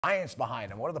science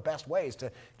behind them? What are the best ways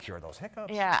to cure those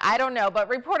hiccups? Yeah, I don't know, but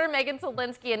reporter Megan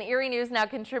Solensky and Erie News Now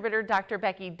contributor Dr.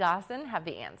 Becky Dawson have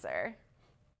the answer.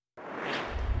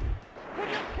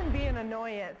 Hiccups can be an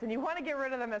annoyance, and you want to get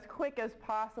rid of them as quick as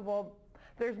possible.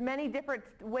 There's many different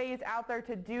ways out there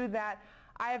to do that.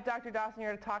 I have Dr. Dawson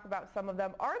here to talk about some of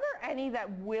them. Are there any that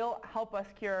will help us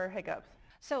cure hiccups?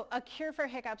 So a cure for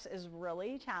hiccups is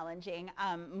really challenging.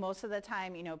 Most of the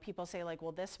time, people say like,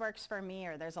 well, this works for me,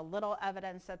 or there's a little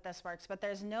evidence that this works, but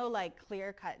there's no like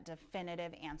clear-cut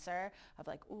definitive answer of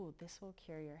like, ooh, this will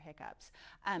cure your hiccups.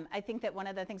 I think that one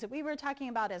of the things that we were talking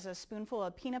about is a spoonful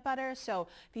of peanut butter. So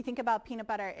if you think about peanut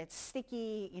butter, it's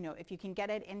sticky. If you can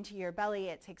get it into your belly,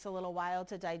 it takes a little while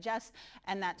to digest.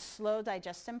 And that slow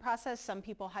digestion process, some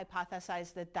people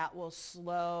hypothesize that that will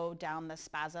slow down the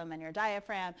spasm in your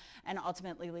diaphragm and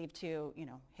ultimately lead to,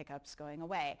 hiccups going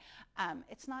away.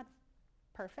 It's not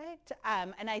perfect.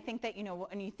 And I think that,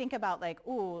 when you think about like,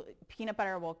 ooh, peanut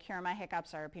butter will cure my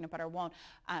hiccups or peanut butter won't,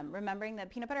 remembering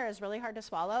that peanut butter is really hard to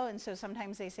swallow. And so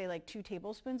sometimes they say like 2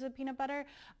 tablespoons of peanut butter.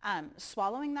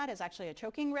 Swallowing that is actually a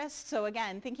choking risk. So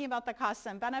again, thinking about the costs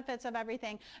and benefits of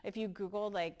everything, if you Google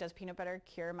like, does peanut butter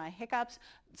cure my hiccups?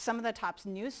 Some of the top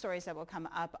news stories that will come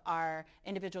up are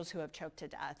individuals who have choked to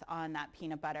death on that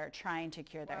peanut butter trying to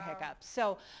cure their hiccups.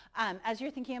 So as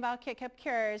you're thinking about hiccup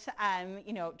cures,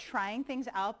 trying things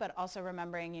out, but also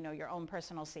remembering, your own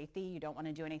personal safety. You don't want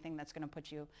to do anything that's going to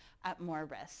put you at more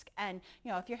risk. And,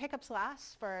 if your hiccups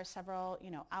last for several,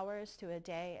 hours to a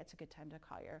day, it's a good time to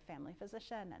call your family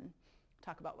physician and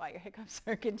talk about why your hiccups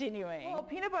are continuing. Well,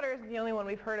 peanut butter isn't the only one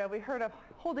we've heard of. We've heard of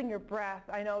holding your breath.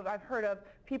 I know I've heard of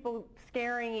people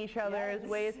scaring each other as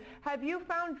ways. Have you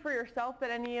found for yourself that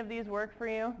any of these work for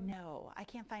you? No, I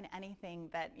can't find anything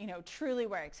that, truly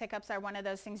works. Hiccups are one of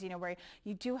those things, where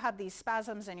you do have these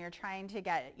spasms and you're trying to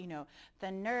get,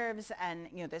 the nerves and,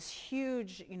 this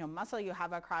huge, muscle you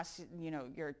have across,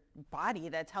 your body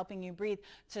that's helping you breathe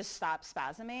to stop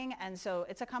spasming. And so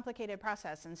it's a complicated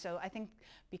process. And so I think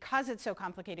because it's so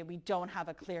complicated, we don't have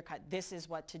a clear cut, this is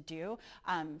what to do.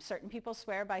 Certain people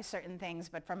swear by certain things,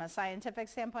 but from a scientific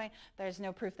standpoint, there's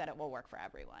no proof that it will work for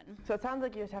everyone. So it sounds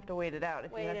like you just have to wait it out.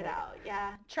 Wait it out,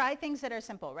 yeah. Try things that are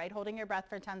simple, right? Holding your breath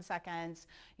for 10 seconds.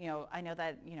 I know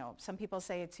that, some people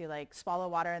say to like swallow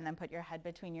water and then put your head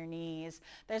between your knees.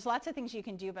 There's lots of things you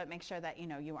can do, but make sure that,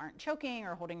 you aren't choking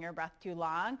or holding your breath too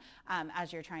long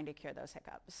as you're trying to cure those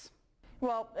hiccups.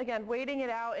 Well, again, waiting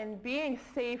it out and being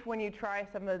safe when you try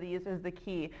some of these is the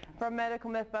key. From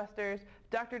Medical Mythbusters,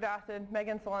 Dr. Dawson,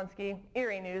 Megan Solensky,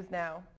 Erie News Now.